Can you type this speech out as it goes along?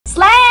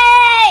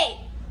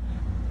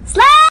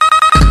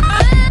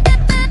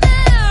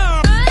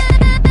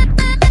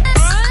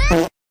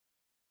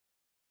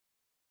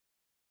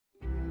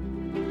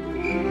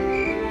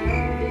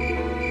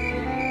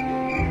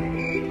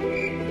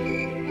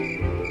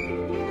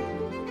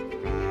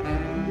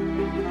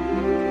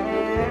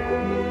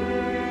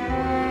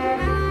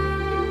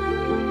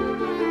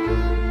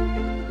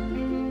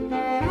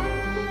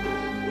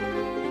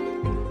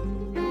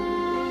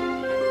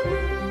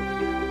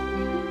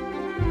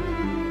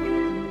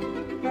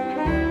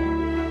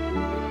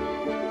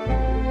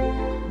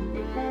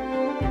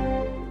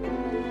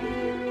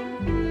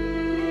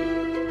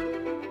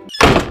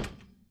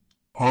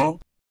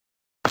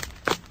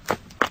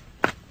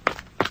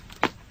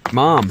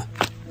Mom,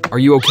 are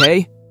you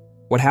okay?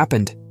 What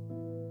happened?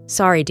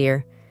 Sorry,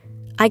 dear.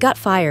 I got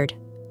fired.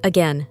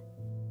 Again.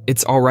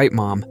 It's all right,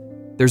 Mom.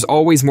 There's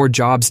always more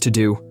jobs to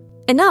do.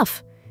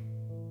 Enough!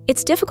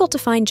 It's difficult to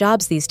find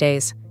jobs these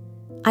days.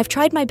 I've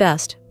tried my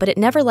best, but it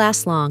never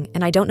lasts long,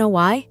 and I don't know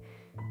why.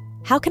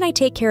 How can I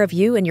take care of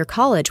you and your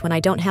college when I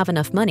don't have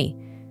enough money?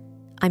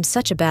 I'm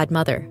such a bad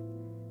mother.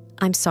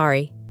 I'm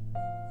sorry.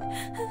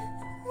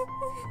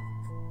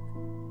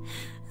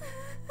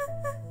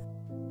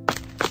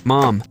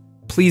 Mom,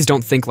 please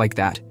don't think like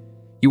that.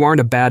 You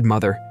aren't a bad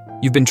mother.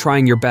 You've been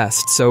trying your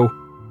best, so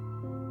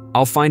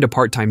I'll find a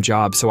part-time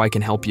job so I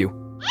can help you.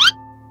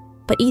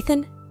 But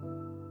Ethan?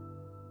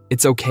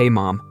 It's okay,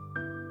 Mom.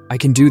 I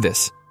can do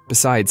this.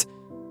 Besides,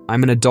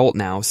 I'm an adult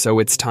now, so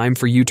it's time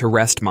for you to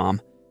rest,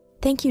 Mom.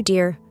 Thank you,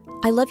 dear.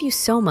 I love you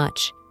so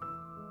much.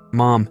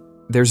 Mom,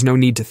 there's no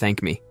need to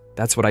thank me.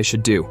 That's what I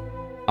should do.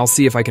 I'll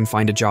see if I can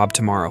find a job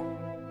tomorrow.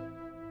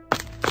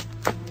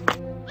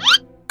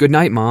 Good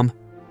night, Mom.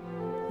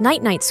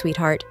 Night-night,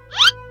 sweetheart.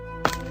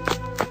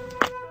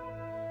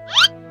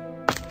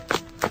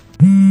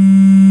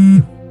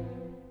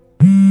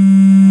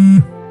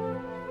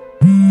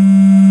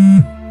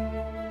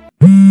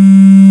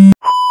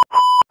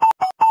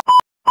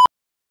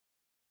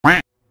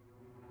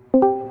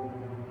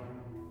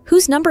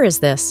 Whose number is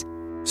this?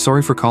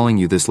 Sorry for calling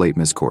you this late,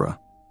 Miss Cora,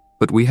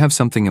 but we have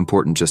something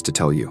important just to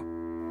tell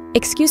you.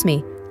 Excuse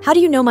me, how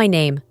do you know my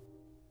name?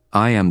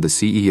 I am the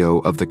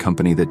CEO of the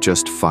company that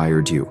just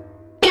fired you.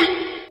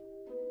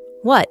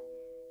 What?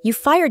 You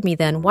fired me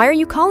then. Why are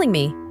you calling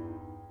me?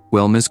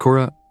 Well, Miss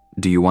Cora,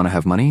 do you want to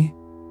have money?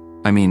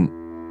 I mean,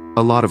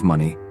 a lot of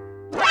money.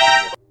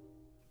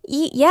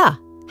 Yeah.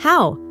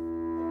 How?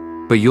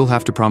 But you'll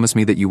have to promise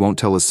me that you won't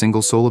tell a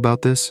single soul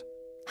about this.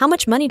 How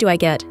much money do I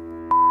get?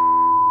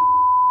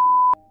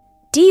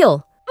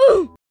 Deal!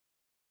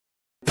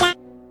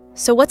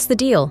 So what's the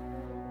deal?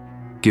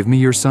 Give me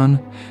your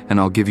son, and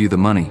I'll give you the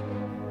money.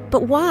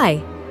 But why?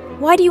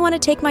 Why do you want to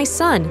take my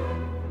son?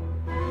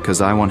 'Cause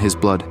I want his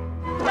blood.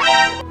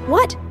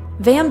 What?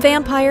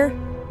 Vampire?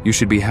 You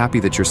should be happy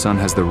that your son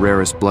has the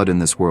rarest blood in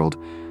this world.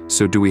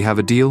 So do we have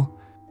a deal,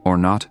 or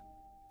not?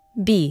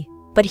 B.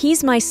 But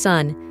he's my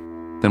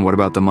son. Then what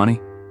about the money?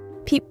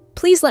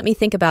 Please let me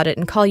think about it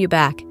and call you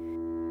back.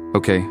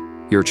 Okay,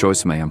 your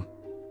choice, ma'am.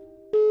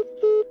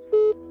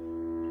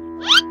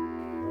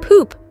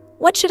 Poop!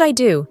 What should I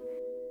do?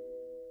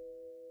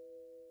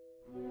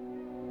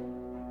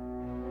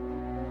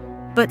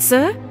 But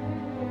sir,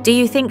 do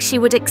you think she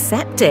would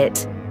accept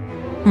it?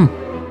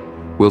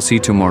 We'll see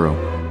tomorrow.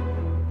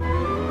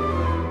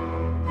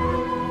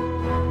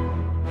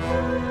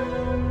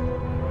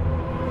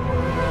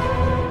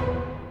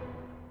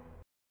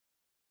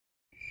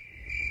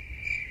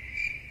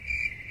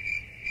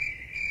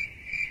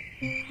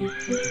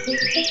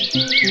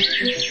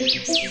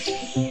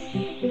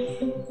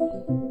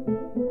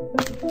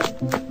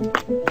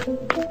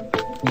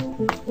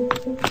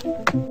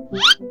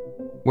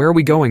 Where are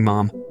we going,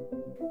 Mom?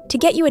 To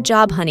get you a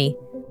job, honey.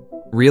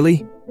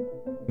 Really?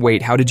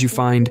 Wait, how did you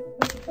find...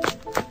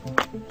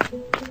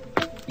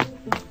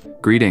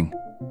 Greeting.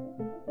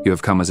 You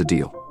have come as a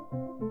deal.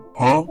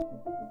 Huh?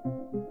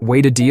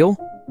 Wait, a deal?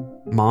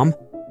 Mom?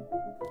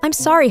 I'm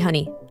sorry,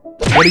 honey.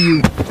 What are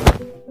you...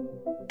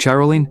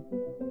 Caroline,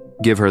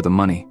 give her the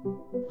money.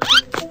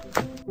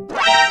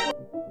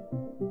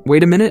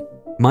 Wait a minute.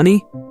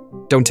 Money?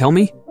 Don't tell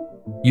me.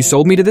 You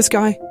sold me to this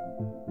guy?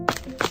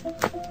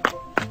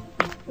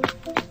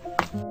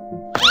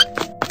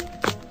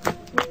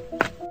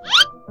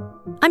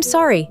 I'm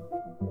sorry.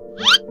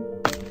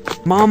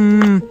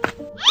 Mom...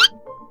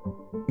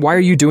 Why are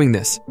you doing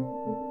this?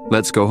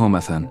 Let's go home,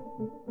 Ethan.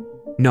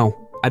 No,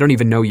 I don't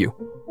even know you.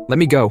 Let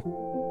me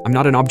go. I'm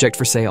not an object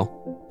for sale.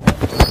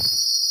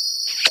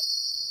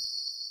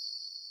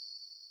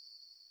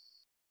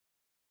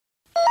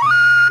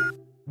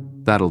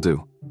 That'll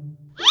do.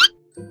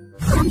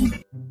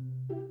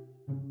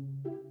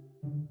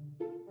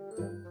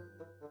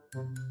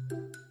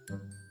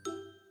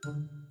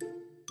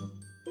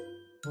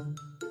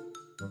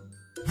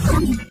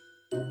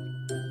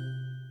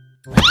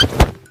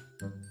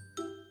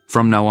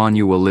 From now on,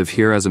 you will live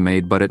here as a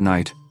maid, but at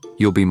night,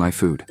 you'll be my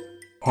food.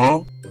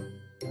 Huh?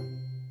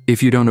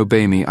 If you don't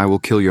obey me, I will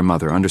kill your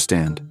mother,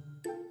 understand?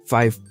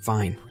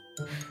 Fine.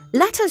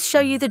 Let us show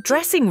you the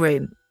dressing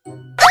room.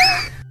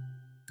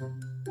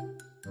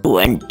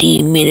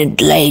 20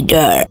 minutes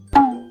later.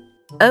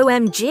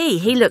 OMG,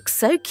 he looks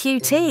so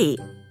cutie.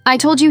 I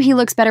told you he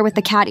looks better with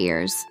the cat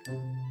ears.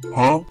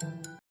 Huh?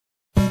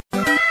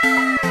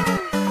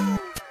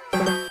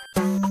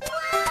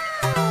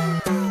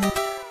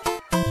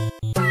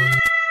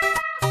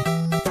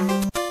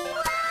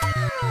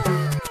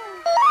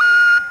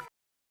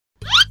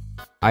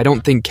 I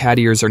don't think cat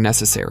ears are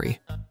necessary.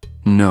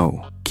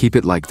 No, keep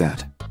it like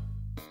that.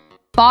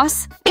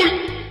 Boss?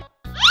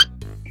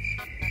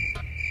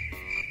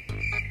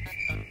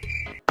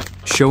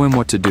 Show him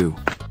what to do.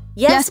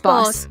 Yes,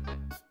 boss. boss. 」 . 」 . 」 . 」 . 」 . 」 . 」 . 」 . 」 . 」 . 」 . 」 . 」 . 」 . 」 . 」 . 」 . 」 . 」 . 」 . 」 . 」 。 」 . 」 . 」 . 」 . 」 . 」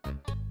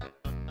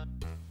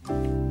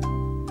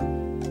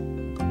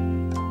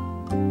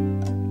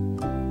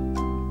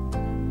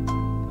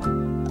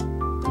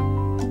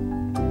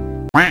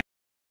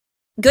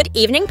Good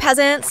evening,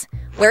 peasants.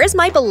 Where is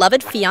my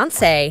beloved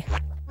fiancé?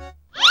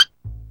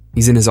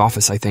 He's in his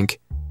office, I think.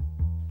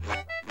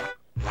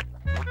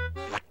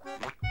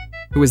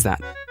 Who is that?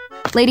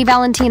 Lady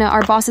Valentina,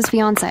 our boss's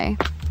fiancée.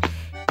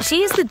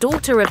 She is the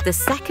daughter of the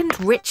second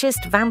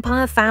richest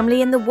vampire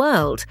family in the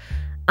world.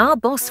 Our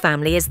boss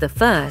family is the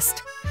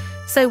first.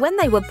 So when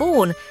they were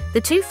born, the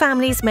two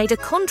families made a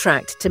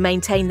contract to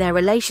maintain their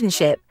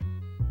relationship.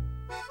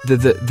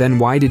 Then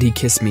why did he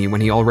kiss me when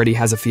he already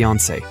has a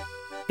fiancé?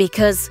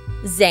 Because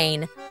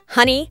Zane.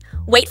 Honey,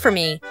 wait for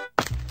me.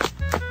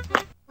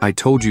 I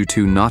told you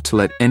two not to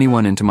let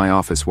anyone into my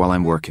office while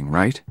I'm working,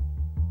 right?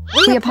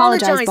 we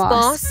apologize, apologize,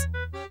 boss.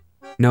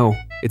 No,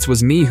 it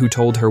was me who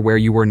told her where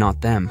you were,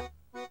 not them.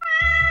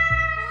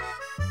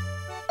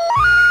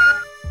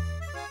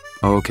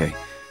 Oh, okay.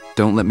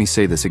 Don't let me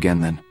say this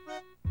again then.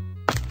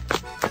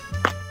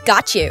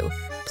 Got you.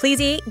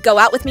 Pleasey, go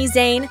out with me,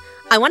 Zane.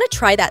 I want to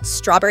try that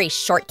strawberry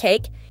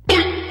shortcake.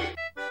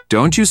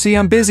 Don't you see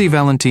I'm busy,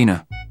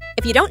 Valentina?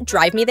 If you don't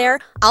drive me there,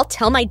 I'll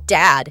tell my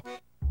dad.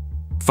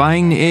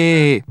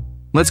 Fine,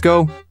 let's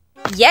go.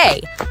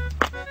 Yay!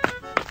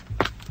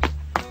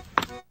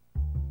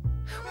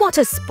 What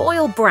a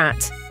spoiled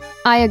brat.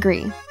 I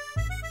agree.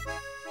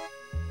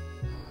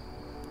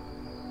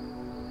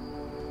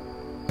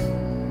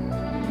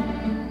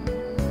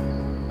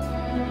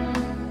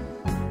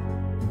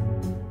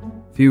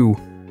 Phew.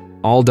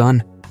 All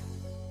done.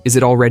 Is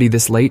it already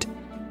this late?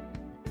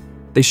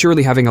 They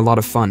surely having a lot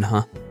of fun,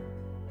 huh?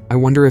 I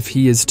wonder if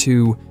he is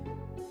too...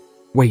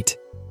 Wait.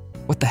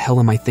 What the hell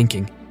am I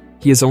thinking?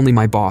 He is only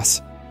my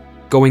boss.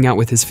 Going out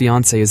with his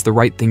fiancée is the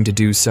right thing to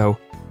do, so...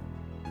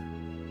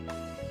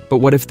 But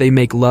what if they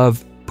make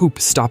love? Poop,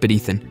 stop it,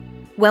 Ethan.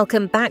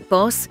 Welcome back,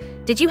 boss.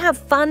 Did you have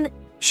fun?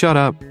 Shut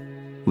up.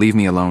 Leave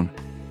me alone.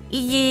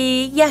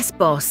 Yes,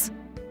 boss.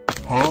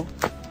 Huh?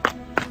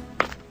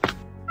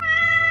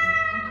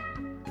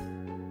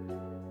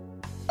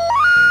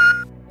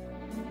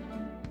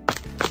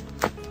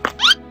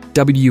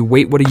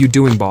 Wait, what are you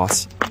doing,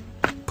 boss?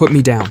 Put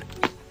me down.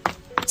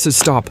 So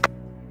stop.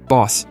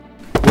 Boss,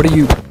 what are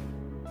you...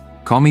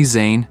 Call me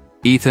Zane.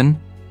 Ethan.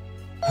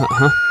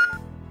 Huh?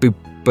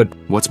 But,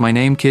 What's my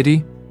name,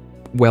 kitty?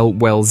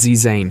 well, Z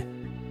Zane.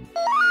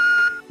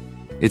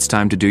 It's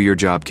time to do your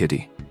job,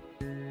 kitty.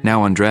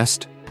 Now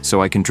undressed,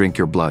 so I can drink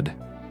your blood.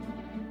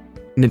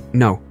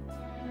 No.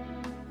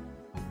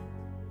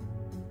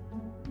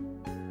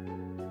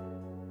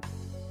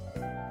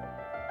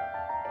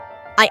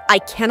 I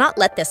cannot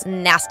let this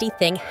nasty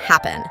thing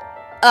happen.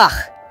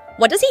 Ugh,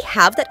 what does he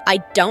have that I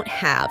don't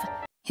have?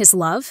 His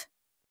love?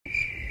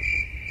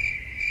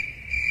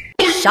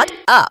 Shut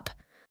up.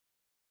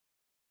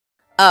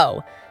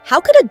 Oh, how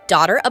could a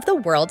daughter of the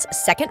world's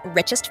second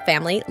richest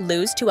family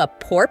lose to a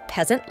poor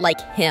peasant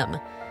like him?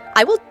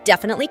 I will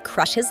definitely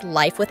crush his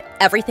life with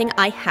everything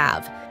I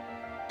have.